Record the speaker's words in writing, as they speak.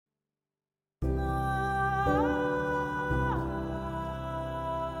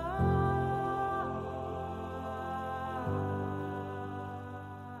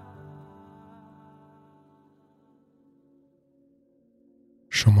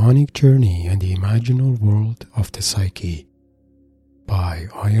Shamanic Journey and the Imaginal World of the Psyche by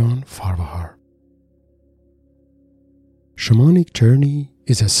Ayan Farvahar. Shamanic Journey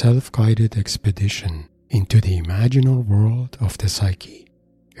is a self-guided expedition into the imaginal world of the psyche,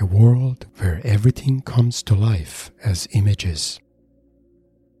 a world where everything comes to life as images.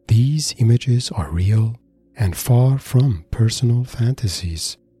 These images are real and far from personal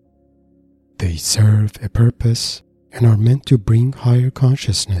fantasies. They serve a purpose and are meant to bring higher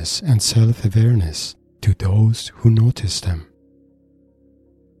consciousness and self-awareness to those who notice them.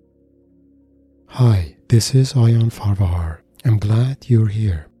 Hi, this is Ayan Farvahar. I'm glad you're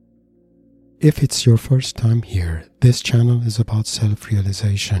here. If it's your first time here, this channel is about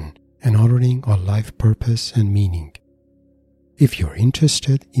self-realization and honoring our life purpose and meaning. If you're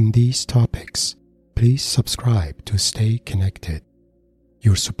interested in these topics, please subscribe to stay connected.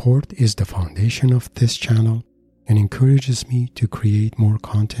 Your support is the foundation of this channel and encourages me to create more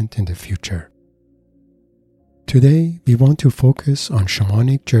content in the future. Today, we want to focus on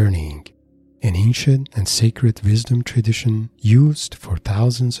shamanic journeying, an ancient and sacred wisdom tradition used for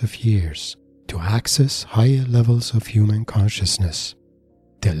thousands of years to access higher levels of human consciousness,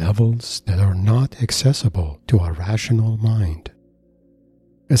 the levels that are not accessible to our rational mind.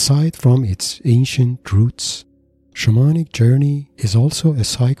 Aside from its ancient roots, shamanic journey is also a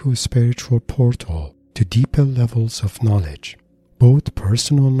psycho-spiritual portal to deeper levels of knowledge, both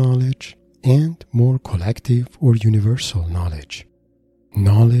personal knowledge and more collective or universal knowledge.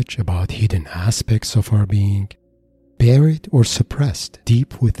 Knowledge about hidden aspects of our being, buried or suppressed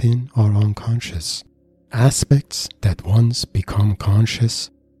deep within our unconscious. Aspects that once become conscious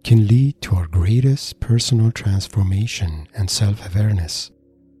can lead to our greatest personal transformation and self-awareness.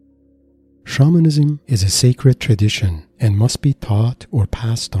 Shamanism is a sacred tradition and must be taught or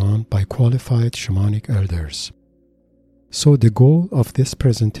passed on by qualified shamanic elders. So the goal of this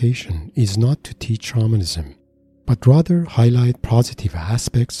presentation is not to teach shamanism, but rather highlight positive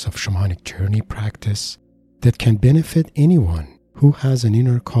aspects of shamanic journey practice that can benefit anyone who has an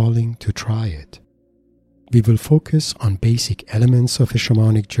inner calling to try it. We will focus on basic elements of a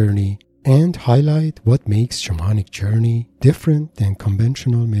shamanic journey and highlight what makes shamanic journey different than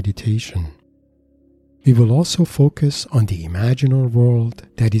conventional meditation. We will also focus on the imaginal world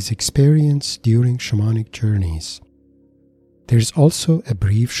that is experienced during shamanic journeys. There's also a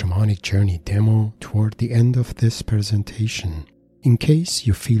brief shamanic journey demo toward the end of this presentation, in case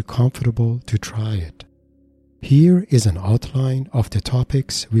you feel comfortable to try it. Here is an outline of the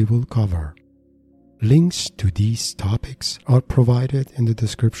topics we will cover. Links to these topics are provided in the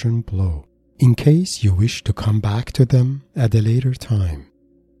description below, in case you wish to come back to them at a later time.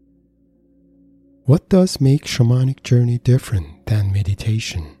 What does make shamanic journey different than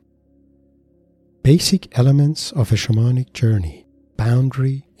meditation? Basic elements of a shamanic journey: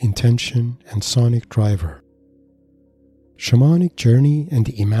 boundary, intention, and sonic driver. Shamanic journey and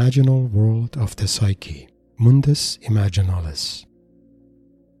the imaginal world of the psyche, Mundus Imaginalis.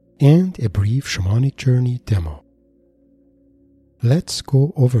 And a brief shamanic journey demo. Let's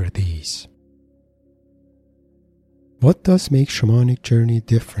go over these. What does make shamanic journey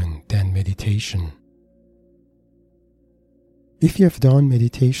different than meditation? If you have done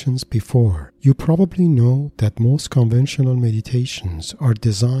meditations before, you probably know that most conventional meditations are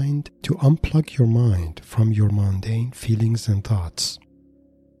designed to unplug your mind from your mundane feelings and thoughts.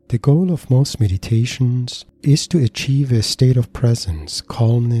 The goal of most meditations is to achieve a state of presence,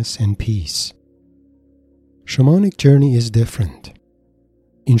 calmness, and peace. Shamanic journey is different.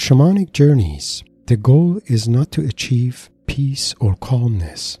 In shamanic journeys, the goal is not to achieve peace or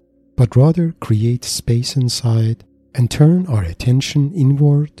calmness, but rather create space inside and turn our attention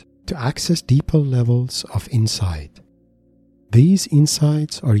inward to access deeper levels of insight. These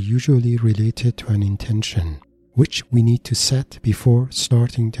insights are usually related to an intention, which we need to set before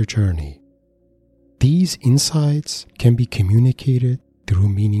starting the journey. These insights can be communicated through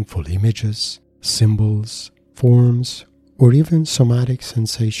meaningful images, symbols, forms, or even somatic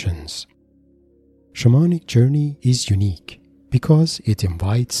sensations. Shamanic journey is unique because it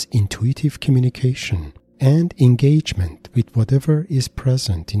invites intuitive communication and engagement with whatever is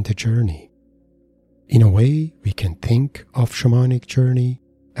present in the journey. In a way, we can think of shamanic journey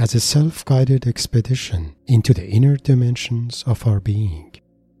as a self-guided expedition into the inner dimensions of our being,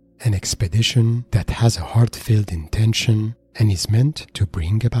 an expedition that has a heart-filled intention and is meant to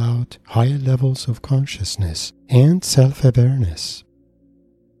bring about higher levels of consciousness and self-awareness.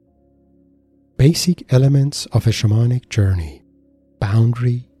 Basic elements of a shamanic journey: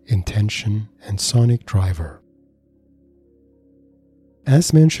 boundary, intention, and sonic driver.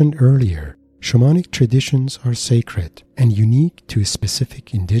 As mentioned earlier, Shamanic traditions are sacred and unique to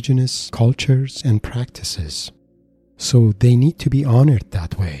specific indigenous cultures and practices, so they need to be honored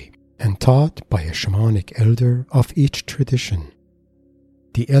that way and taught by a shamanic elder of each tradition.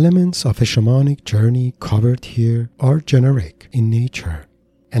 The elements of a shamanic journey covered here are generic in nature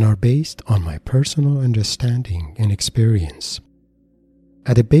and are based on my personal understanding and experience.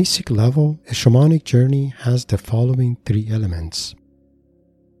 At a basic level, a shamanic journey has the following three elements: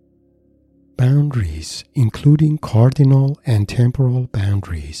 boundaries, including cardinal and temporal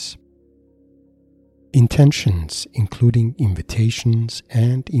boundaries; intentions, including invitations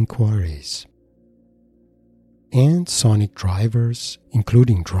and inquiries; and sonic drivers,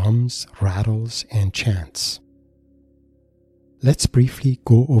 including drums, rattles, and chants. Let's briefly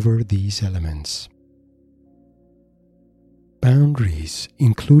go over these elements. Boundaries,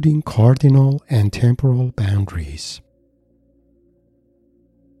 including cardinal and temporal boundaries.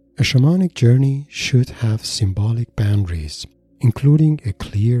 A shamanic journey should have symbolic boundaries, including a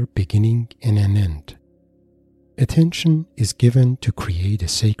clear beginning and an end. Attention is given to create a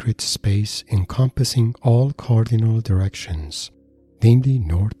sacred space encompassing all cardinal directions, namely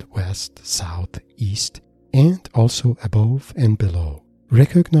north, west, south, east, and also above and below,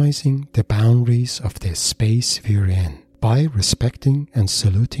 recognizing the boundaries of the space we're in by respecting and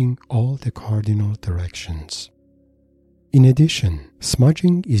saluting all the cardinal directions. In addition,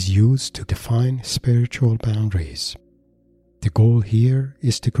 smudging is used to define spiritual boundaries. The goal here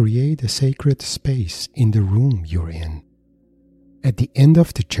is to create a sacred space in the room you're in. At the end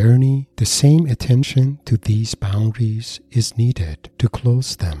of the journey, the same attention to these boundaries is needed to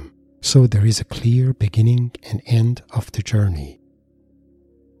close them, so there is a clear beginning and end of the journey.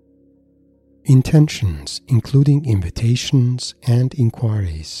 Intentions, including invitations and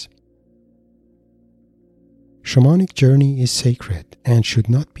inquiries. Shamanic journey is sacred and should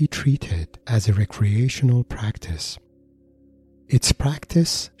not be treated as a recreational practice. Its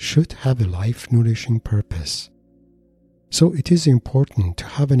practice should have a life-nourishing purpose. So it is important to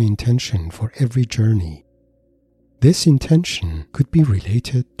have an intention for every journey. This intention could be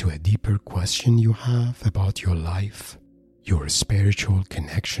related to a deeper question you have about your life, your spiritual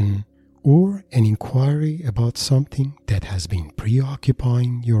connection, or an inquiry about something that has been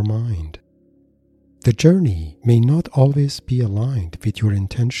preoccupying your mind. The journey may not always be aligned with your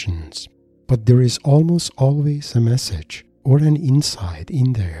intentions, but there is almost always a message or an insight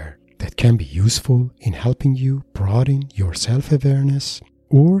in there that can be useful in helping you broaden your self-awareness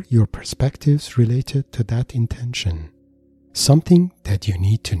or your perspectives related to that intention, something that you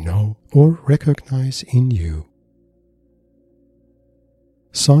need to know or recognize in you.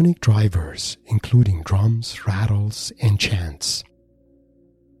 Sonic drivers, including drums, rattles, and chants.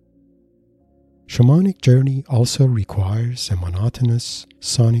 Shamanic journey also requires a monotonous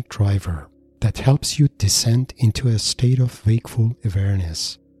sonic driver that helps you descend into a state of wakeful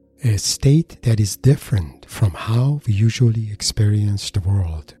awareness, a state that is different from how we usually experience the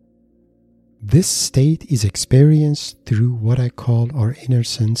world. This state is experienced through what I call our inner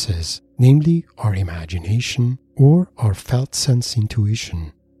senses, namely our imagination or our felt sense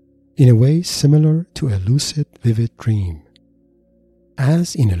intuition, in a way similar to a lucid vivid dream.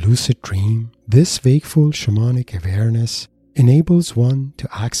 As in a lucid dream, this wakeful shamanic awareness enables one to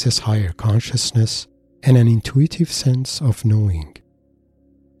access higher consciousness and an intuitive sense of knowing.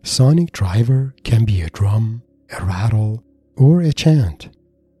 Sonic driver can be a drum, a rattle, or a chant.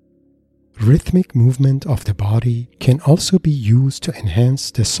 Rhythmic movement of the body can also be used to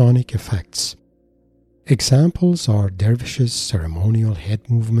enhance the sonic effects. Examples are dervishes' ceremonial head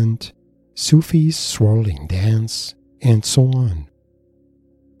movement, Sufis' swirling dance, and so on.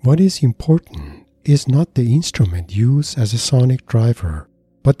 What is important is not the instrument used as a sonic driver,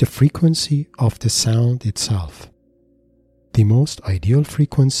 but the frequency of the sound itself. The most ideal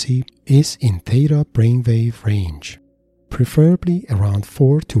frequency is in theta brainwave range, preferably around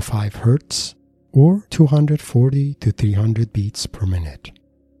 4 to 5 Hz or 240 to 300 beats per minute.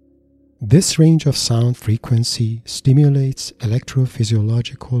 This range of sound frequency stimulates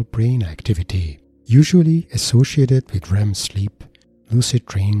electrophysiological brain activity, usually associated with REM sleep, lucid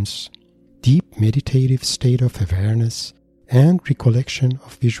dreams, deep meditative state of awareness, and recollection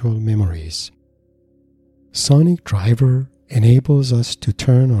of visual memories. Sonic driver enables us to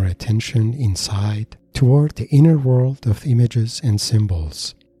turn our attention inside toward the inner world of images and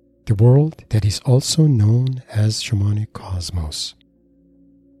symbols, the world that is also known as shamanic cosmos.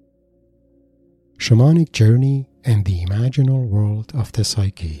 Shamanic journey and the imaginal world of the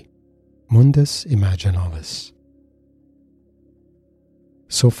psyche, Mundus Imaginalis.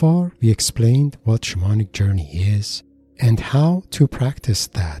 So far, we explained what shamanic journey is and how to practice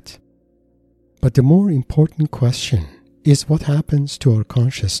that. But the more important question is what happens to our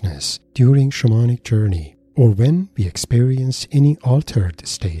consciousness during shamanic journey or when we experience any altered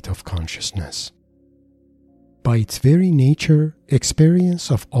state of consciousness. By its very nature,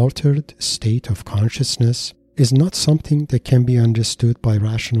 experience of altered state of consciousness is not something that can be understood by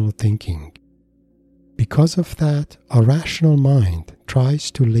rational thinking. Because of that, a rational mind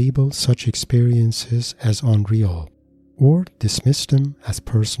tries to label such experiences as unreal or dismiss them as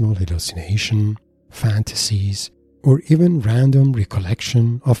personal hallucination, fantasies, or even random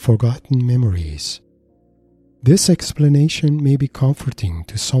recollection of forgotten memories. This explanation may be comforting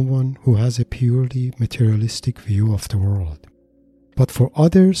to someone who has a purely materialistic view of the world, but for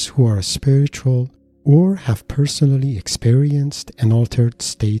others who are spiritual or have personally experienced an altered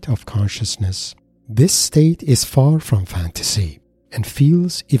state of consciousness, this state is far from fantasy and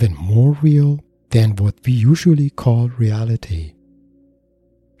feels even more real than what we usually call reality.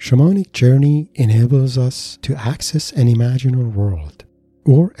 Shamanic journey enables us to access an imaginal world,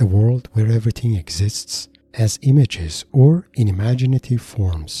 or a world where everything exists as images or in imaginative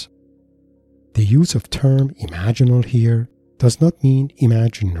forms. The use of term imaginal here does not mean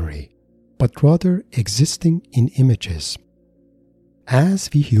imaginary, but rather existing in images. As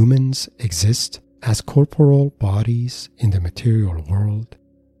we humans exist as corporeal bodies in the material world,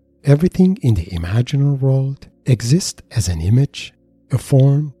 everything in the imaginal world exists as an image, a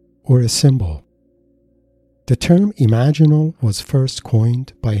form, or a symbol. The term imaginal was first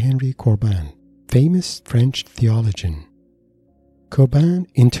coined by Henri Corbin, famous French theologian. Corbin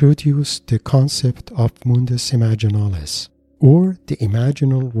introduced the concept of mundus imaginalis, or the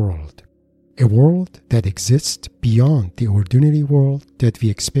imaginal world, a world that exists beyond the ordinary world that we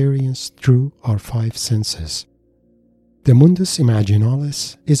experience through our five senses. The mundus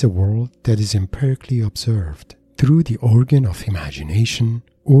imaginalis is a world that is empirically observed through the organ of imagination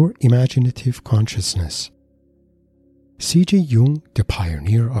or imaginative consciousness. C.G. Jung, the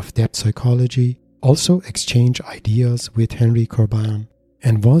pioneer of depth psychology, also exchanged ideas with Henri Corbin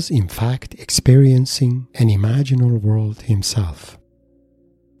and was in fact experiencing an imaginal world himself.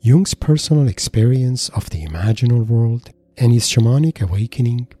 Jung's personal experience of the imaginal world and his shamanic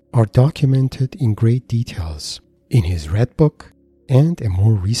awakening are documented in great details in his Red Book and a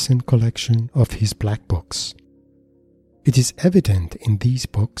more recent collection of his Black Books. It is evident in these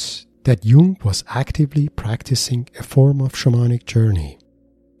books that Jung was actively practicing a form of shamanic journey,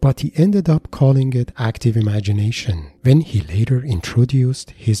 but he ended up calling it active imagination when he later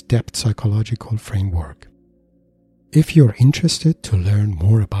introduced his depth psychological framework. If you're interested to learn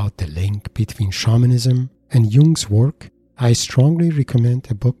more about the link between shamanism and Jung's work, I strongly recommend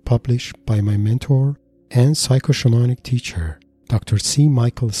a book published by my mentor and psychoshamanic teacher, Dr. C.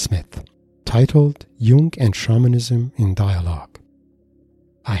 Michael Smith, titled Jung and Shamanism in Dialogue.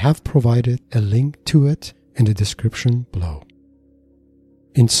 I have provided a link to it in the description below.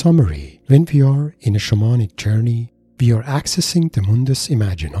 In summary, when we are in a shamanic journey, we are accessing the mundus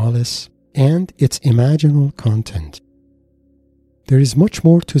imaginalis and its imaginal content. There is much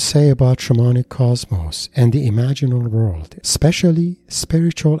more to say about shamanic cosmos and the imaginal world, especially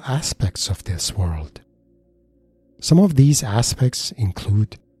spiritual aspects of this world. Some of these aspects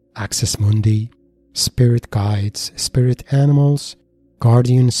include access mundi, spirit guides, spirit animals,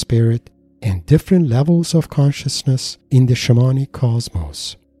 guardian spirit, and different levels of consciousness in the shamanic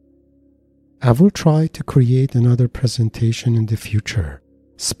cosmos. I will try to create another presentation in the future,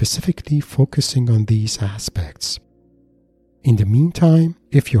 specifically focusing on these aspects. In the meantime,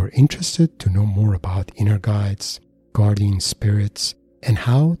 if you're interested to know more about inner guides, guardian spirits, and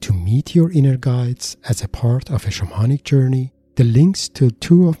how to meet your inner guides as a part of a shamanic journey, the links to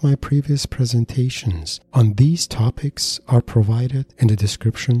 2 of my previous presentations on these topics are provided in the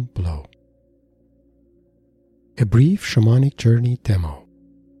description below. A brief shamanic journey demo.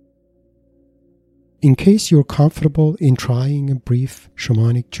 In case you're comfortable in trying a brief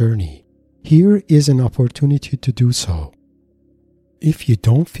shamanic journey, here is an opportunity to do so. If you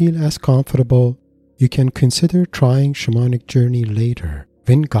don't feel as comfortable, you can consider trying shamanic journey later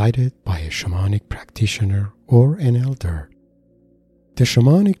when guided by a shamanic practitioner or an elder. The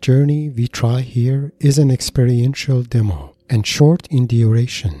shamanic journey we try here is an experiential demo and short in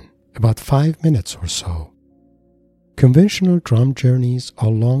duration, about 5 minutes or so. Conventional drum journeys are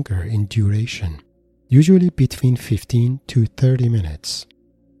longer in duration, usually between 15 to 30 minutes.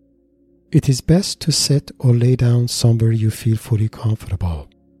 It is best to sit or lay down somewhere you feel fully comfortable.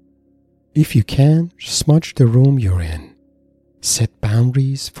 If you can, smudge the room you're in, set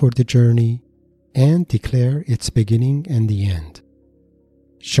boundaries for the journey, and declare its beginning and the end.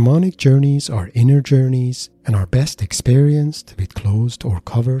 Shamanic journeys are inner journeys and are best experienced with closed or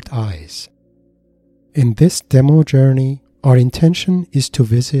covered eyes. In this demo journey, our intention is to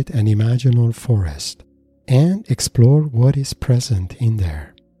visit an imaginal forest and explore what is present in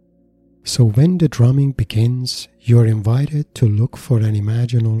there. So when the drumming begins, you are invited to look for an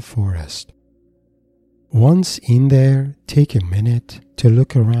imaginal forest. Once in there, take a minute to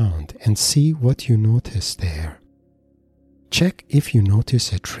look around and see what you notice there. Check if you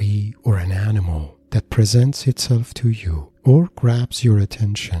notice a tree or an animal that presents itself to you or grabs your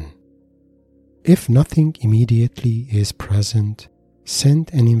attention. If nothing immediately is present,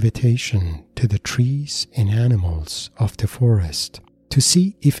 send an invitation to the trees and animals of the forest to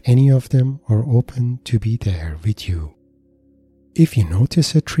see if any of them are open to be there with you. If you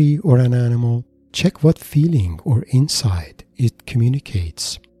notice a tree or an animal, check what feeling or insight it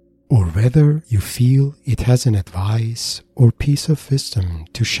communicates, or whether you feel it has an advice or piece of wisdom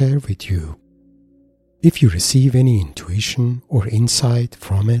to share with you. If you receive any intuition or insight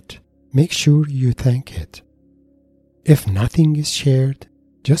from it, make sure you thank it. If nothing is shared,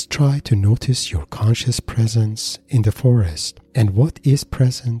 just try to notice your conscious presence in the forest and what is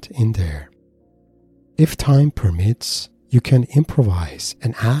present in there. If time permits, you can improvise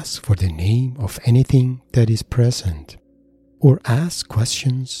and ask for the name of anything that is present, or ask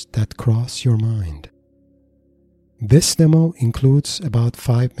questions that cross your mind. This demo includes about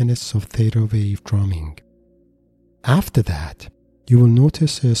 5 minutes of theta wave drumming. After that, you will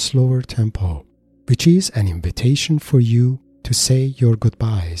notice a slower tempo, which is an invitation for you to say your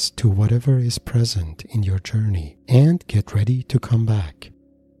goodbyes to whatever is present in your journey and get ready to come back.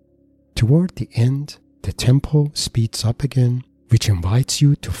 Toward the end, the tempo speeds up again, which invites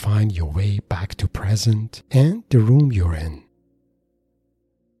you to find your way back to present and the room you're in.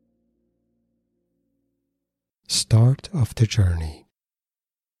 Start of the journey.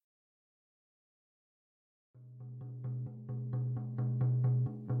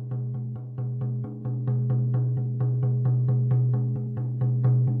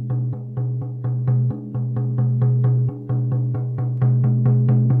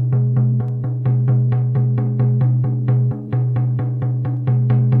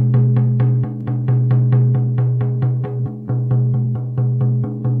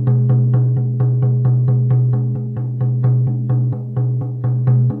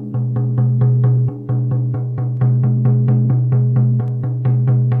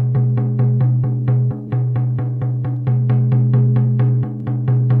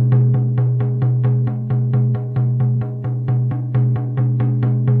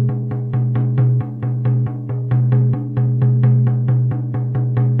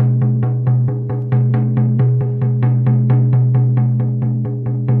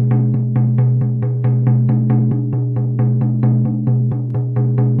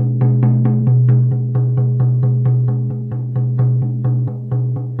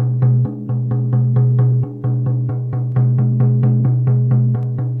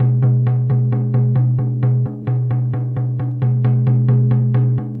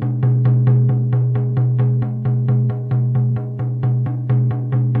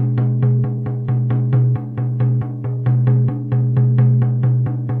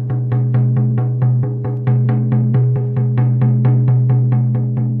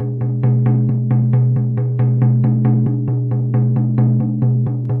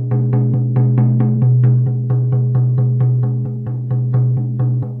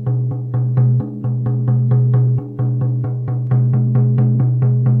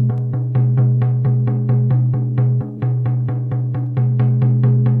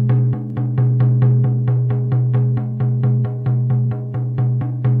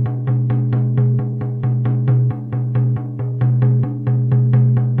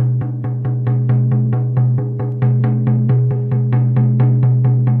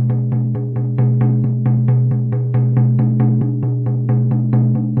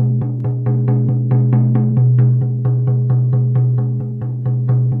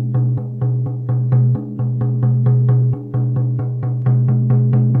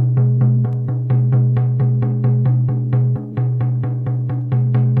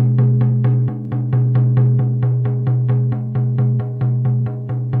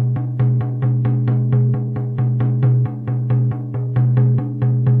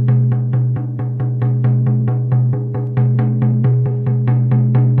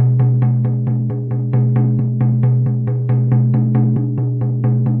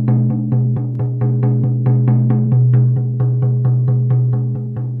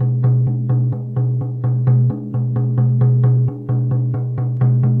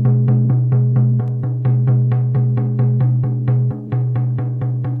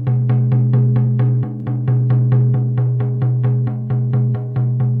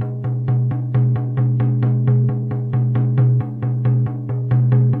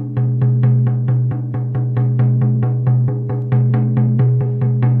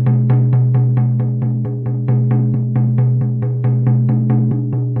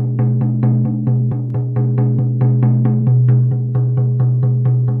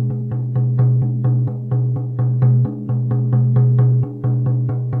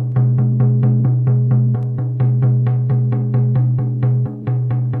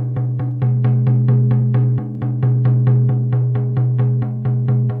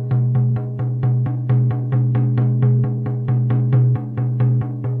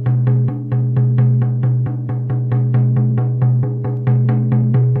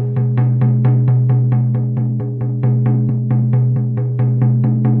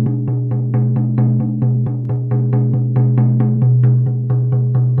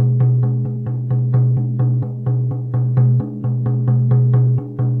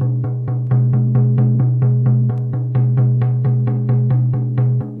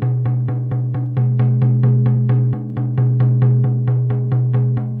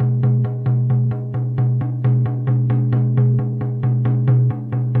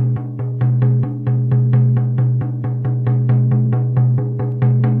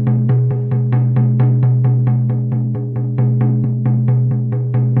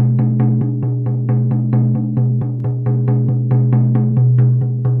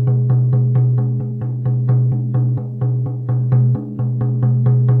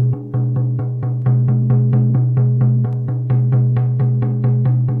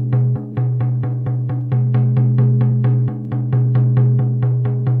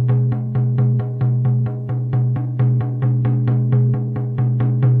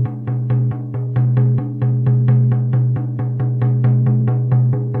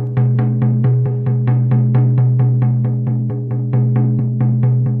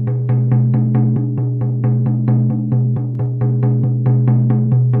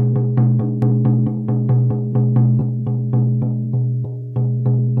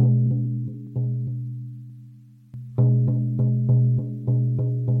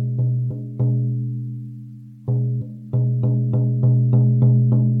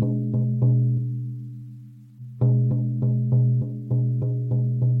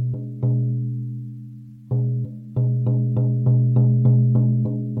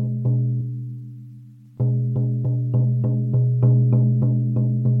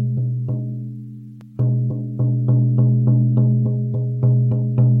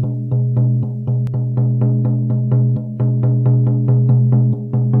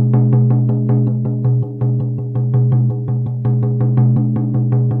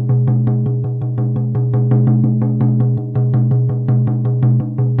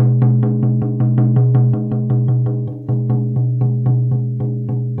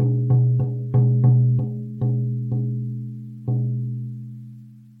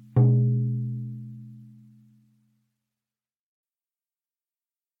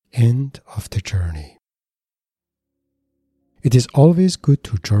 end of the journey. It is always good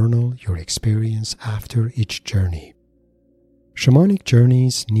to journal your experience after each journey. Shamanic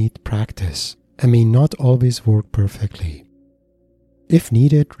journeys need practice and may not always work perfectly. If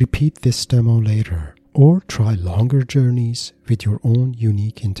needed, repeat this demo later or try longer journeys with your own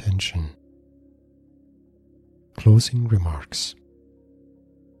unique intention. Closing remarks.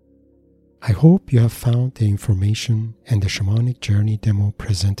 I hope you have found the information and the shamanic journey demo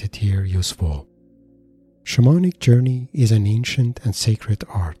presented here useful. Shamanic journey is an ancient and sacred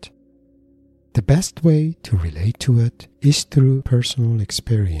art. The best way to relate to it is through personal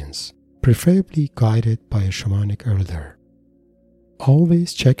experience, preferably guided by a shamanic elder.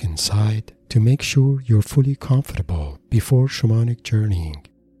 Always check inside to make sure you're fully comfortable before shamanic journeying.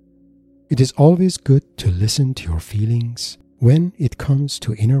 It is always good to listen to your feelings when it comes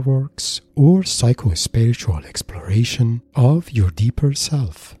to inner works or psycho-spiritual exploration of your deeper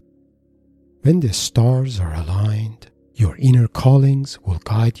self. When the stars are aligned, your inner callings will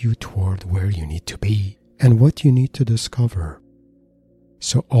guide you toward where you need to be and what you need to discover.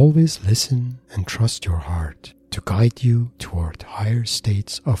 So always listen and trust your heart to guide you toward higher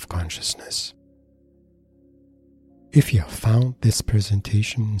states of consciousness. If you have found this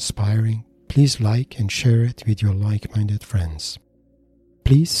presentation inspiring, please like and share it with your like-minded friends.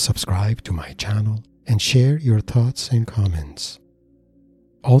 Please subscribe to my channel and share your thoughts and comments.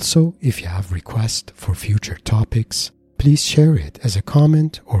 Also, if you have requests for future topics, please share it as a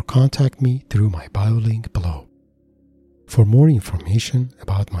comment or contact me through my bio link below. For more information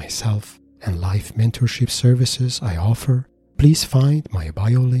about myself and life mentorship services I offer, please find my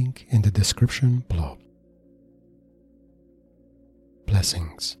bio link in the description below.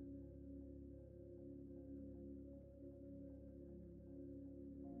 Blessings.